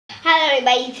Hello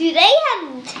everybody, today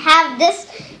I have this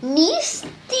new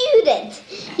student.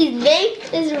 His name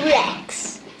is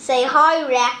Rex. Say hi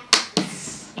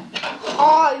Rex.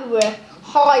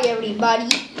 Hi everybody.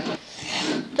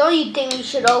 Don't you think we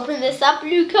should open this up,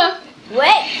 Luca?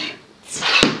 Wait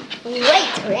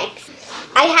Rex.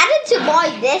 I had to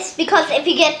buy this because if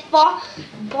you get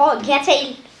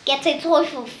a toy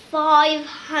for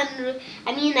 500,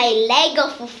 a Lego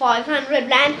for 500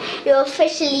 rand, you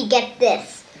officially get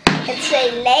this. It's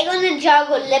a Lego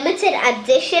Ninjago limited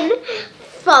edition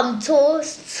from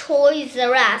Toys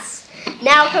R Us.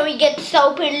 Now can we get this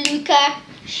open, Luca?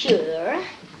 Sure.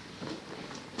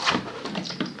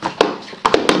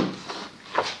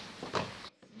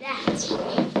 That's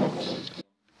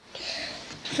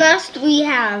first we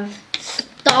have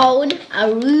Stone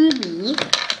Harumi.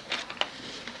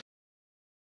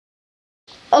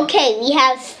 Okay, we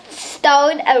have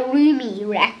Stone Harumi,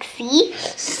 Rexy.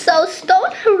 So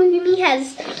Stone Harumi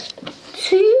has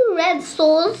two red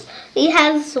swords. He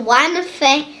has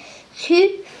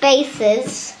two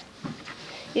faces.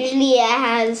 Usually it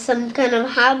has some kind of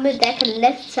helmet that can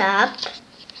lift up.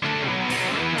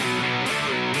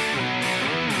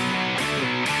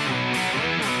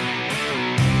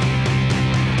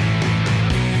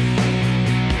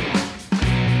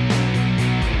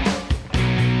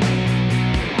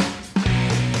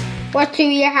 What do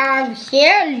we have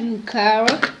here, Luca?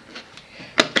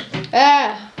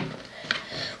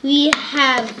 We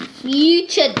have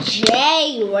Future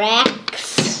J,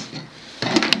 Rex.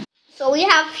 So we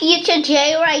have Future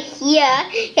J right here.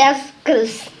 He has a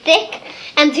stick.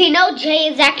 And you know J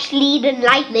is actually the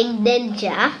lightning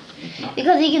ninja.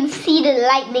 Because you can see the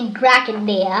lightning crack in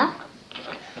there.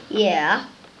 Yeah.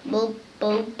 Boop,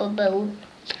 boop, boop, boop.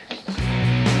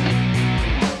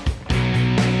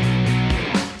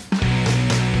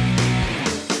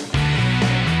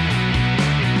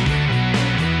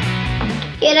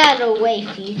 Get out of the way,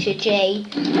 Future J.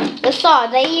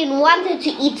 Besides, I even wanted to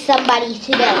eat somebody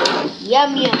today.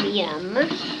 Yum, yum, yum.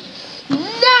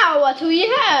 Now what do we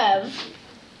have?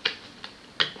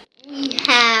 We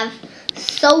have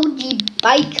Soji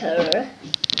Biker.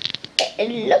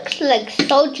 It looks like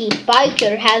Soji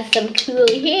Biker has some cool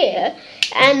hair.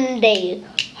 And a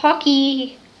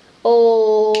hockey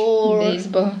or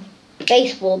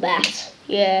baseball bat.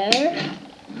 Yeah.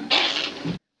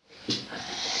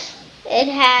 It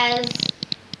has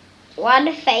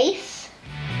one face.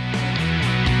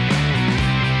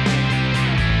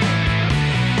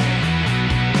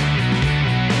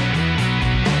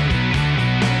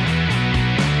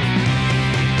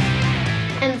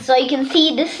 And so you can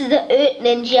see this is the Earth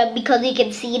Ninja because you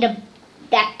can see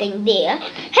that thing there.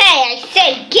 Hey, I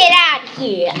said get out of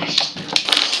here.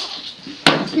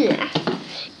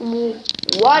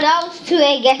 What else do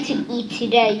I get to eat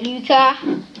today, Luca?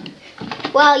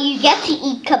 Well, you get to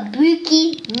eat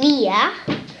Kabuki Nia.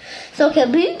 So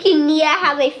Kabuki Nia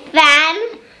has a fan.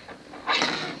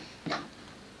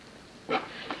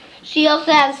 She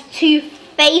also has two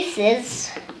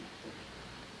faces.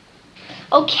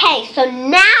 Okay, so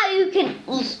now you can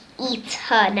eat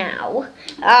her now.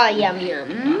 Oh, yum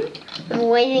yum. I'm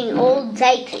waiting all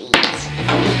day to eat.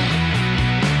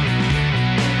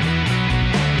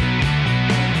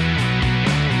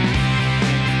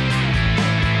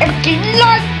 If you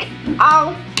like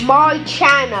my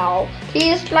channel,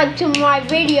 please like to my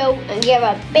video and give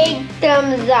a big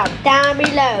thumbs up down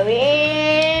below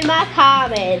in my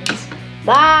comments.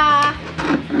 Bye.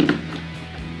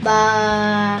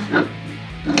 Bye.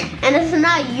 And it's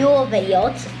not your video,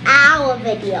 it's our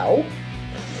video.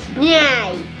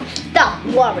 Yay. Stop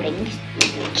worrying.